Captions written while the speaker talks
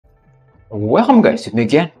Welcome guys, with me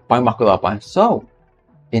again, Panglimakegelapan. So,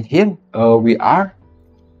 in here, we are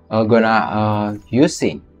gonna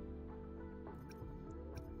using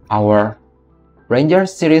our Ranger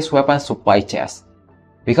series weapon supply chest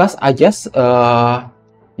because I just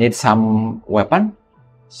need some weapon,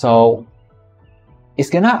 so it's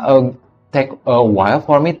gonna take a while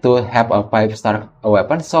for me to have a 5-star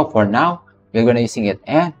weapon. So for now, we're gonna using it,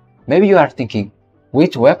 and maybe you are thinking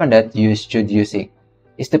which weapon that you should using.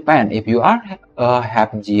 It depends. If you are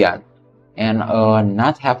have Jian and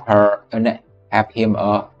not have him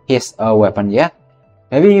his weapon yet,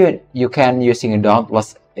 maybe you can using a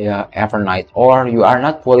Dauntless Evernight, or you are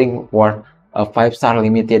not pulling for a 5-star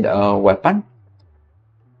limited weapon.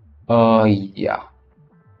 Yeah.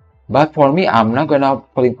 But for me, I'm not gonna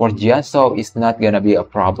pulling for Jian, so it's not gonna be a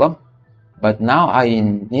problem. But now I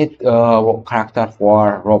need a character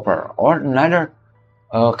for Roper or another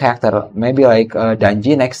character, maybe like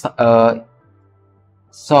Danji next.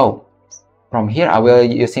 So from here I will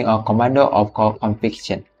using a commando of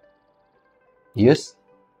conviction. Use.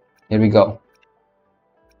 Here we go.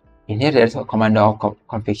 In here there's a commando of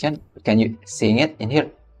conviction. Can you seeing it in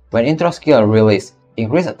here? When intro skill release,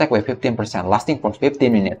 increase attack by 15%, lasting for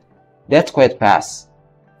 15 minutes. That's quite fast.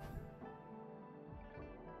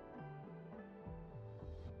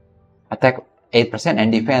 Attack 8%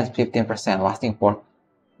 and defense 15%, lasting for.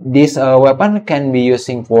 This weapon can be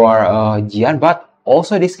using for Jian, but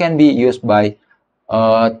also this can be used by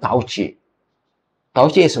Tauchi.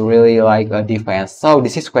 Tauchi is really like a defense, so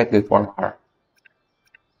this is quite good for her.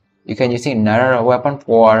 You can using another weapon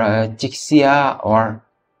for Jixia or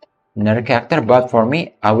another character, but for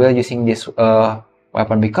me, I will using this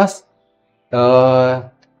weapon because sword,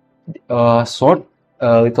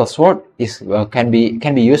 little sword is can be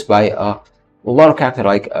used by a lot of characters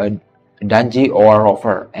like Danji or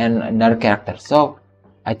Rover and another character. So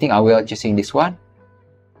I think I will choosing this one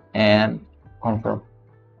and confirm.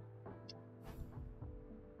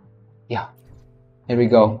 Yeah, here we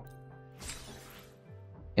go.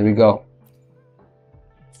 Here we go.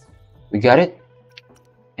 We got it,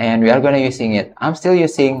 and we are gonna using it. I'm still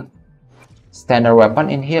using standard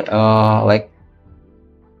weapon in here, like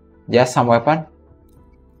just some weapon.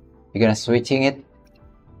 We're gonna switching it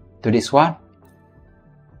to this one,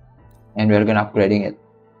 and we're gonna upgrading it.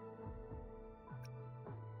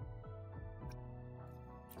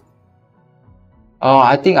 Oh,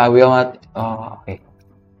 I think I will not. Okay.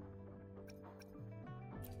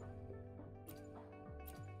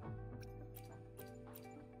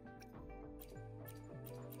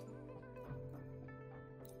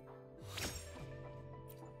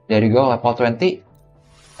 There you go, level 20.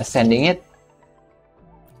 Ascending it.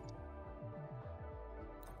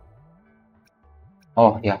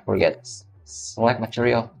 Oh yeah, forget. Select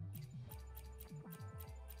material.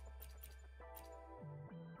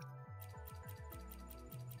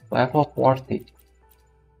 Level 40.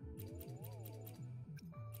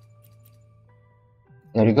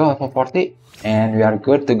 There you go, level 40. And we are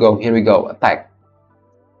good to go. Here we go. Attack.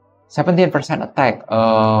 17% attack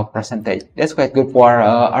percentage. That's quite good for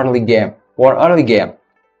early game.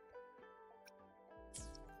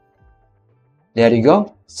 There you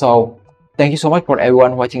go. So thank you so much for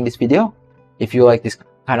everyone watching this video. If you like this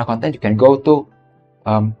kind of content, you can go to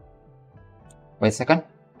wait a second.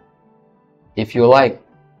 If you like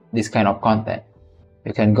this kind of content,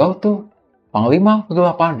 you can go to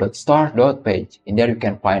panglimakegelapan.store.page. In there you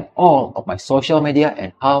can find all of my social media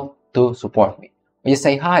and how to support me. Just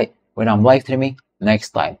say hi when I'm live streaming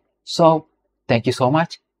next time. So thank you so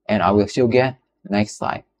much, and I will see you again next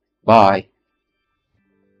time. Bye.